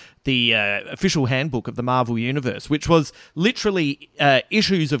the official handbook of the Marvel Universe, which was literally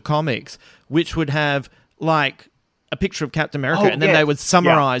issues of comics which would have like a picture of Captain America, and then they would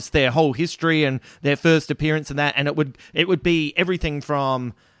summarize their whole history and their first appearance and that, and it would be everything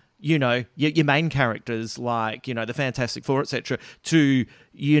from your main characters like, the Fantastic Four, etc., to,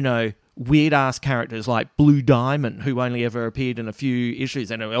 weird-ass characters like Blue Diamond, who only ever appeared in a few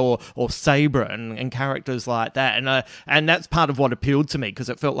issues, or Sabre, and characters like that. And that's part of what appealed to me, because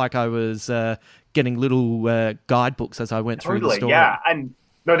it felt like I was getting little guidebooks as I went through the story. Yeah, and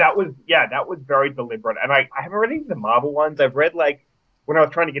no, that was very deliberate. And I haven't read any of the Marvel ones. I've read, like, when I was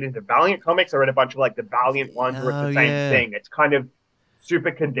trying to get into Valiant comics, I read a bunch of, like, the Valiant ones where it's the same thing. It's kind of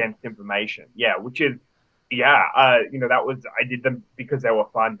super condensed information, which is that was, I did them because they were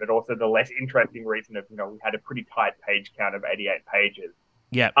fun, but also the less interesting reason of we had a pretty tight page count of 88 pages.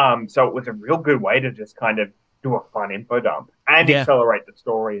 So it was a real good way to just kind of do a fun info dump and accelerate the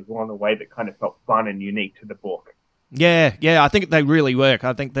story as well in a way that kind of felt fun and unique to the book. Yeah, I think they really work.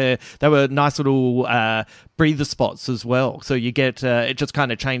 I think they were nice little breather spots as well. So you get it just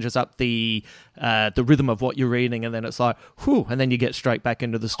kind of changes up the rhythm of what you're reading, and then it's like, whew, and then you get straight back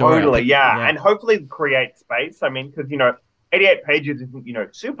into the story. Totally, and hopefully create space. I mean, because 88 pages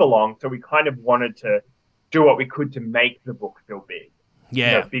isn't super long, so we kind of wanted to do what we could to make the book feel big.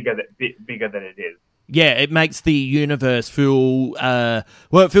 Bigger than it is. Yeah, it makes the universe feel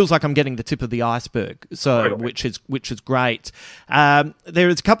it feels like I'm getting the tip of the iceberg. So, which is great. There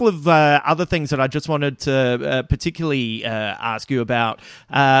is a couple of other things that I just wanted to particularly ask you about.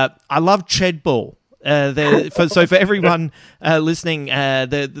 I love Ched Ball. So for everyone listening,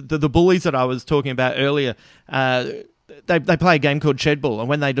 the bullies that I was talking about earlier, they play a game called Shed-Ball, and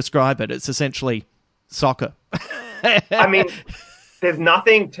when they describe it, it's essentially soccer. I mean, there's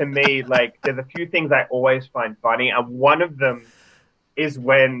nothing to me, like, there's a few things I always find funny, and one of them is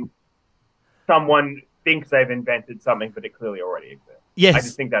when someone thinks they've invented something, but it clearly already exists. Yes. I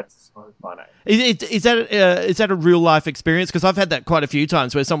just think that's so funny. Is that a real-life experience? Because I've had that quite a few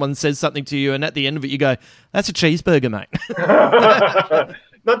times where someone says something to you, and at the end of it, you go, that's a cheeseburger, mate.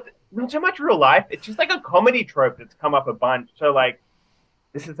 Not so much real life. It's just like a comedy trope that's come up a bunch. So, like,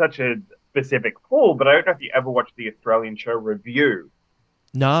 this is such a specific pull, but I don't know if you ever watched the Australian show Review.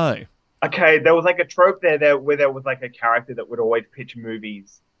 No. Okay, there was like a trope there where there was like a character that would always pitch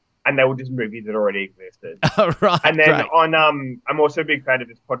movies, and they were just movies that already existed. Oh, right. And then great. I'm also a big fan of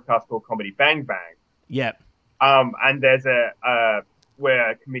this podcast called Comedy Bang Bang. Yep. And there's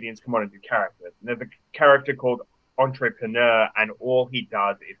where comedians come on and do characters. And there's a character called Entrepreneur, and all he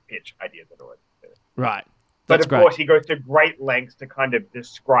does is pitch ideas that already exist. Right. But of course, he goes to great lengths to kind of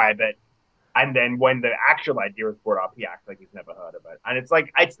describe it. And then when the actual idea is brought up, he acts like he's never heard of it. And it's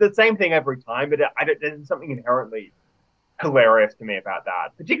like, it's the same thing every time, but there's something inherently hilarious to me about that.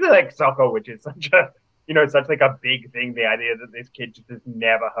 Particularly like soccer, which is such like a big thing. The idea that this kid just has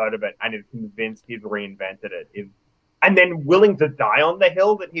never heard of it and is convinced he's reinvented it and then willing to die on the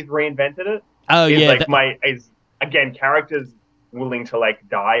hill that he's reinvented it. Oh, yeah. Again, characters willing to like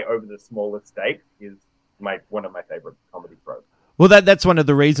die over the smallest stake is one of my favorite comedy tropes. Well, that's one of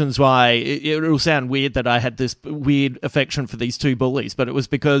the reasons why it'll sound weird that I had this weird affection for these two bullies, but it was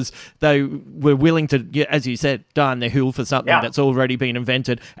because they were willing to, as you said, die on their hill for something that's already been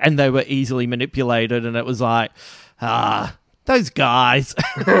invented, and they were easily manipulated, and it was like, those guys.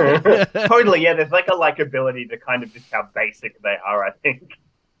 Totally, yeah, there's like a likability to kind of just how basic they are, I think.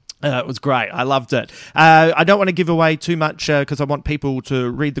 It was great. I loved it. I don't want to give away too much because I want people to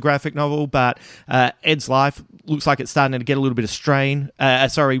read the graphic novel, but Ed's life looks like it's starting to get a little bit of strain.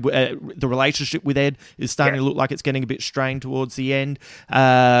 The relationship with Ed is starting to look like it's getting a bit strained towards the end.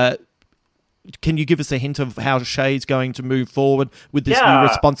 Can you give us a hint of how Shay's going to move forward with this new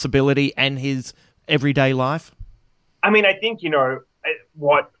responsibility and his everyday life? I mean, I think,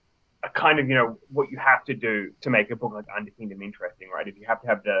 what you have to do to make a book like Under Kingdom interesting, right? If you have to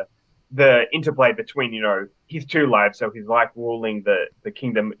have the interplay between, his two lives, so his life ruling the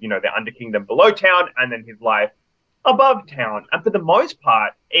kingdom, the Under Kingdom below town, and then his life above town. And for the most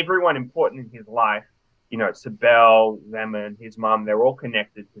part, everyone important in his life, Sibel, Lemon, his mum, they're all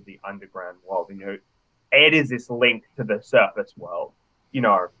connected to the underground world. Ed is this link to the surface world,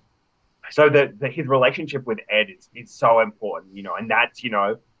 so his relationship with Ed is so important, and that's,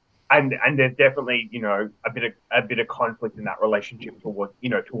 and there's definitely, a bit of conflict in that relationship towards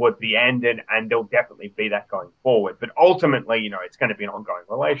the end, and there'll definitely be that going forward. But ultimately, it's going to be an ongoing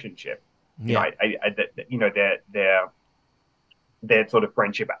relationship. Yeah. Their sort of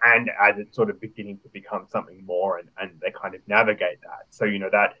friendship, and as it's sort of beginning to become something more, and they kind of navigate that. So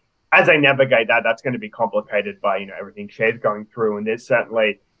that as they navigate that, that's going to be complicated by everything Shay's going through, and there's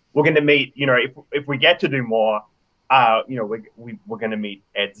certainly we're going to meet. If we get to do more. We're going to meet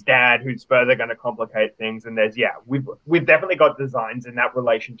Ed's dad, who's further going to complicate things. And we've definitely got designs, and that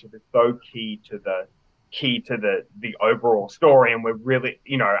relationship is so key to the overall story. And we're really,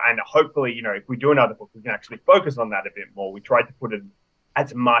 and hopefully, if we do another book, we can actually focus on that a bit more. We tried to put in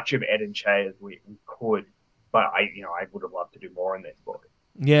as much of Ed and Shay as we could, but I would have loved to do more in this book.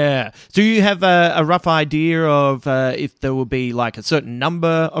 Yeah. So you have a rough idea of if there will be like a certain number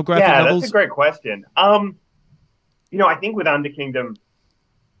of graphic novels? Yeah, that's a great question. I think with Under Kingdom,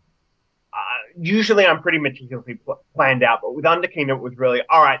 usually I'm pretty meticulously planned out, but with Under Kingdom, it was really,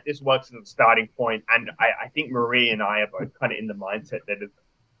 all right, this works as a starting point. And I think Marie and I are both kind of in the mindset that,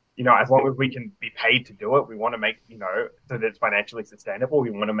 as long as we can be paid to do it, we want to make, so that it's financially sustainable,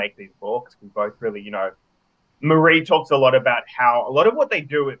 we want to make these books. We both really, Marie talks a lot about how a lot of what they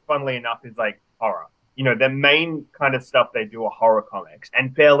do, funnily enough, is like horror. The main kind of stuff they do are horror comics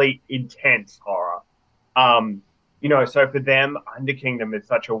and fairly intense horror. So for them, Under Kingdom is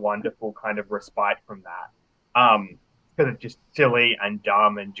such a wonderful kind of respite from that. Because it's just silly and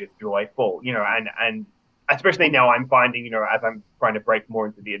dumb and just joyful, and especially now I'm finding, as I'm trying to break more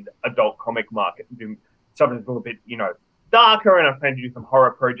into the adult comic market and do something that's a little bit, darker, and I'm trying to do some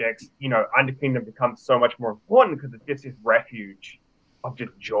horror projects, Under Kingdom becomes so much more important because it's just this refuge of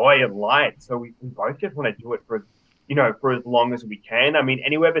just joy and light. So we both just want to do it for as long as we can. I mean,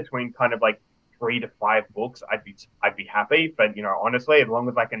 anywhere between kind of like 3 to 5 books, I'd be happy. But honestly, as long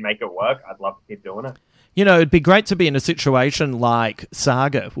as I can make it work, I'd love to keep doing it. You know, it'd be great to be in a situation like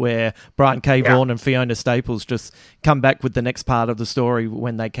Saga, where Brian K. Vaughan and Fiona Staples just come back with the next part of the story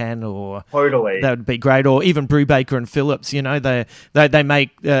when they can, or totally, that would be great. Or even Brubaker and Phillips, you know, they make,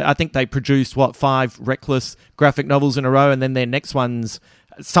 I think they produced 5 Reckless graphic novels in a row, and then their next one's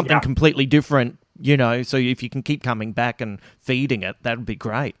something completely different, you know. So if you can keep coming back and feeding it, that would be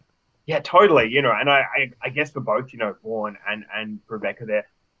great. Yeah, totally. You know, and I guess for both, you know, Vaughan and Rebecca,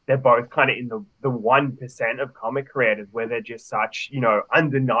 they're both kind of in the 1% of comic creators where they're just such, you know,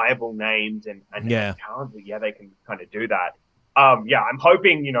 undeniable names and talent. Yeah, they can kind of do that. I'm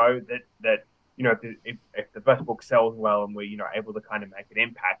hoping, you know, that you know, if the first book sells well and we're, you know, able to kind of make an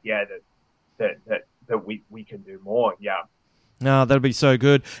impact, that we can do more. Yeah. No, that'll be so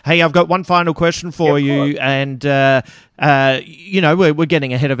good. Hey, I've got one final question for you, and you know, we're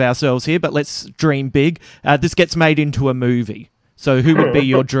getting ahead of ourselves here, but let's dream big. This gets made into a movie. So who would be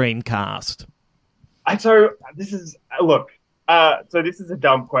your dream cast? So this is this is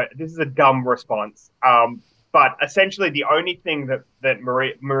a dumb response. But essentially, the only thing that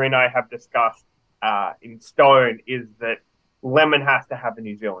Marie and I have discussed in stone is that Lemon has to have a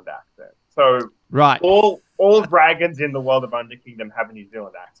New Zealand accent. So all dragons in the world of Underkingdom have a New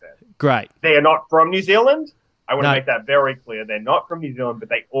Zealand accent. Great. They are not from New Zealand. I want to make that very clear. They're not from New Zealand, but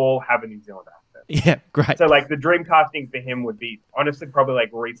they all have a New Zealand accent. Yeah, great. So, like, the dream casting for him would be, honestly, probably, like,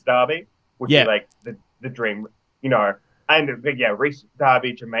 Rhys Darby would be, like, the dream, you know. And, Rhys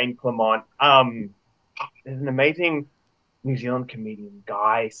Darby, Jermaine Clement. There's an amazing New Zealand comedian,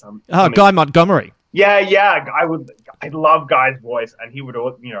 Guy. Guy Montgomery. Yeah. I love Guy's voice, and he would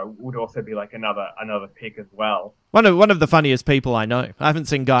also be, like, another pick as well. One of the funniest people I know. I haven't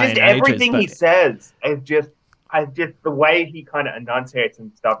seen Guy in ages. Everything he says is just the way he kind of enunciates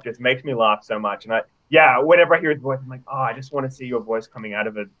and stuff just makes me laugh so much. And whenever I hear his voice, I'm like, I just want to see your voice coming out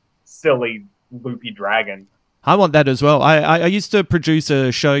of a silly, loopy dragon. I want that as well. I used to produce a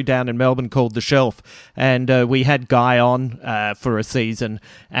show down in Melbourne called The Shelf, and we had Guy on for a season.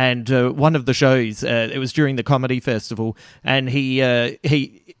 And one of the shows, it was during the comedy festival, and he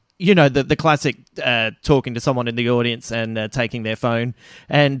you know, the classic talking to someone in the audience and taking their phone,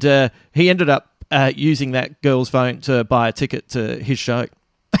 and he ended up using that girl's phone to buy a ticket to his show.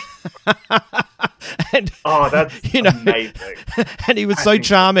 And, that's amazing. And he was so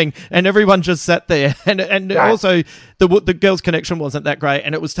charming, and everyone just sat there. And also, the girl's connection wasn't that great,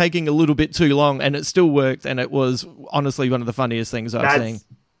 and it was taking a little bit too long, and it still worked, and it was honestly one of the funniest things I've seen.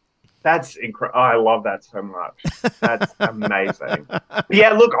 That's incredible. I love that so much. That's amazing.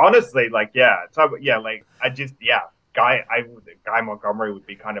 Yeah, look, honestly, Guy Montgomery would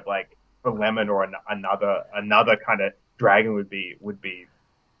be kind of like the Lemon, or another kind of dragon would be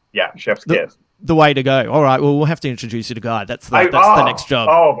chef's kiss. The way to go. All right, well, we'll have to introduce you to Guy. That's the next job.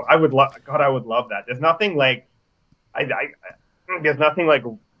 Oh, I would love that. There's nothing like there's nothing like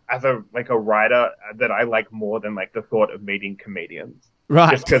as a writer that I like more than like the thought of meeting comedians.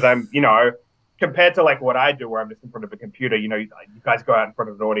 Right. Just because I'm, you know, compared to like what I do, where I'm just in front of a computer, you know, you guys go out in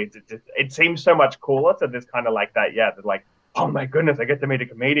front of an audience. It seems so much cooler. So there's kind of like that. Yeah. They're like, oh my goodness, I get to meet a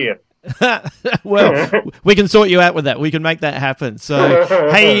comedian. Well, we can sort you out with that. We can make that happen. So,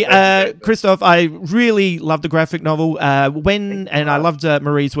 hey, Christof, I really love the graphic novel. And I loved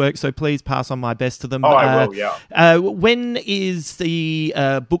Marie's work, so please pass on my best to them. Oh, I will, yeah. When is the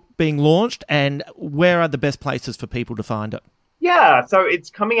book being launched, and where are the best places for people to find it? Yeah, so it's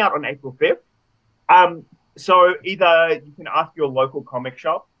coming out on April 5th. So either you can ask your local comic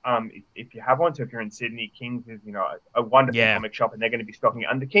shop, if you have one. So if you're in Sydney, Kings is, you know, a wonderful comic shop, and they're going to be stocking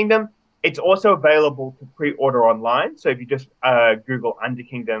Under Kingdom. It's also available to pre-order online. So if you just Google Under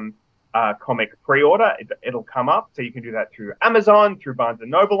Kingdom comic pre-order, it'll come up. So you can do that through Amazon, through Barnes &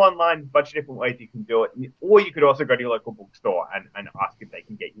 Noble online, a bunch of different ways you can do it. Or you could also go to your local bookstore and ask if they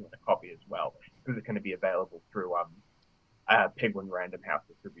can get you a copy as well, because it's going to be available through Penguin Random House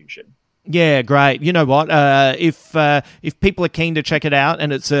distribution. Yeah, great. You know what? If people are keen to check it out,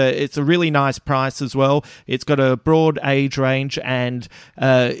 and it's a really nice price as well. It's got a broad age range, and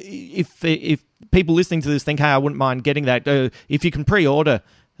if people listening to this think, hey, I wouldn't mind getting that, if you can pre-order,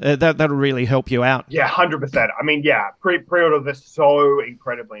 that'll really help you out. Yeah, 100%. I mean, pre-order this so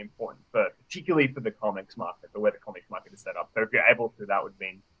incredibly important, particularly for the comics market, the way the comics market is set up. So if you're able to, that would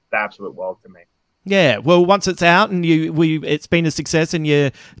mean the absolute world to me. Yeah, well, once it's out and it's been a success, and you're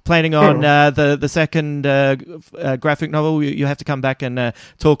planning on the second graphic novel, you have to come back and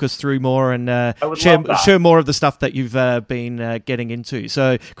talk us through more and share more of the stuff that you've been getting into.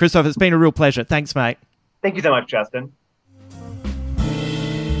 So, Christof, it's been a real pleasure. Thanks, mate. Thank you so much, Justin.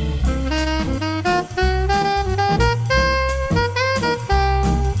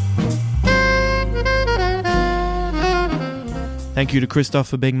 Thank you to Christof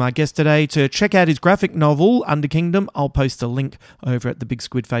for being my guest today. To check out his graphic novel, Under Kingdom, I'll post a link over at the Big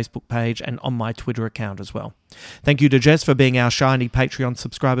Squid Facebook page and on my Twitter account as well. Thank you to Jess for being our shiny Patreon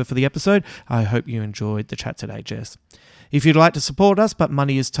subscriber for the episode. I hope you enjoyed the chat today, Jess. If you'd like to support us, but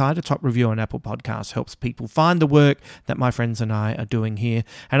money is tight, a top review on Apple Podcasts helps people find the work that my friends and I are doing here.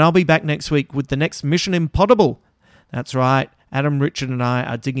 And I'll be back next week with the next Mission Impossible. That's right, Adam, Richard and I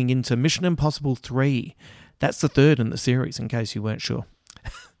are digging into Mission Impossible 3. That's the third in the series, in case you weren't sure.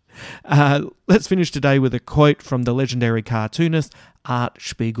 Let's finish today with a quote from the legendary cartoonist Art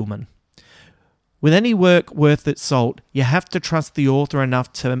Spiegelman. With any work worth its salt, you have to trust the author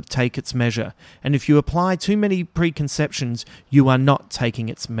enough to take its measure. And if you apply too many preconceptions, you are not taking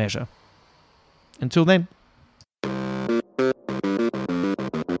its measure. Until then.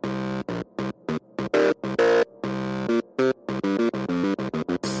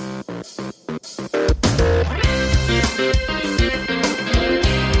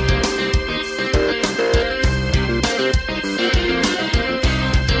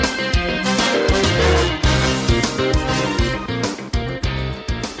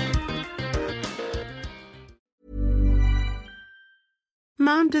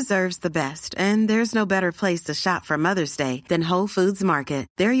 Mom deserves the best, and there's no better place to shop for Mother's Day than Whole Foods Market.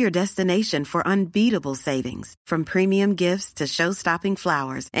 They're your destination for unbeatable savings, from premium gifts to show-stopping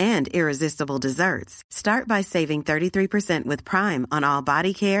flowers and irresistible desserts. Start by saving 33% with Prime on all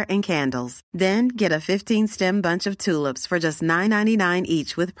body care and candles. Then get a 15-stem bunch of tulips for just $9.99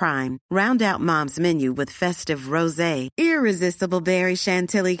 each with Prime. Round out Mom's menu with festive rosé, irresistible berry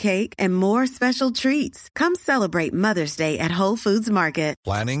chantilly cake, and more special treats. Come celebrate Mother's Day at Whole Foods Market.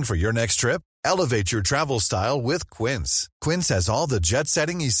 Planning for your next trip? Elevate your travel style with Quince. Quince has all the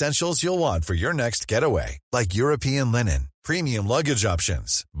jet-setting essentials you'll want for your next getaway, like European linen, premium luggage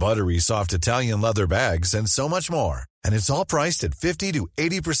options, buttery soft Italian leather bags, and so much more. And it's all priced at 50 to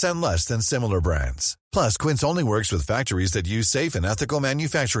 80% less than similar brands. Plus, Quince only works with factories that use safe and ethical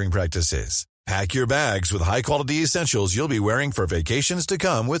manufacturing practices. Pack your bags with high-quality essentials you'll be wearing for vacations to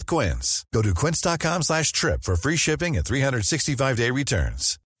come with Quince. Go to quince.com/trip for free shipping and 365-day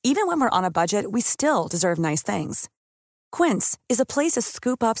returns. Even when we're on a budget, we still deserve nice things. Quince is a place to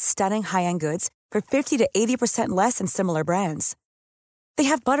scoop up stunning high-end goods for 50 to 80% less than similar brands. They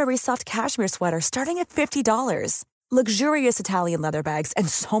have buttery soft cashmere sweaters starting at $50, luxurious Italian leather bags, and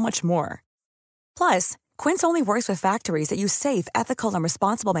so much more. Plus, Quince only works with factories that use safe, ethical, and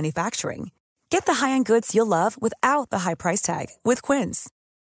responsible manufacturing. Get the high-end goods you'll love without the high price tag with Quince.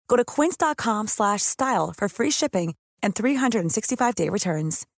 Go to quince.com/style for free shipping and 365-day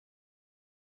returns.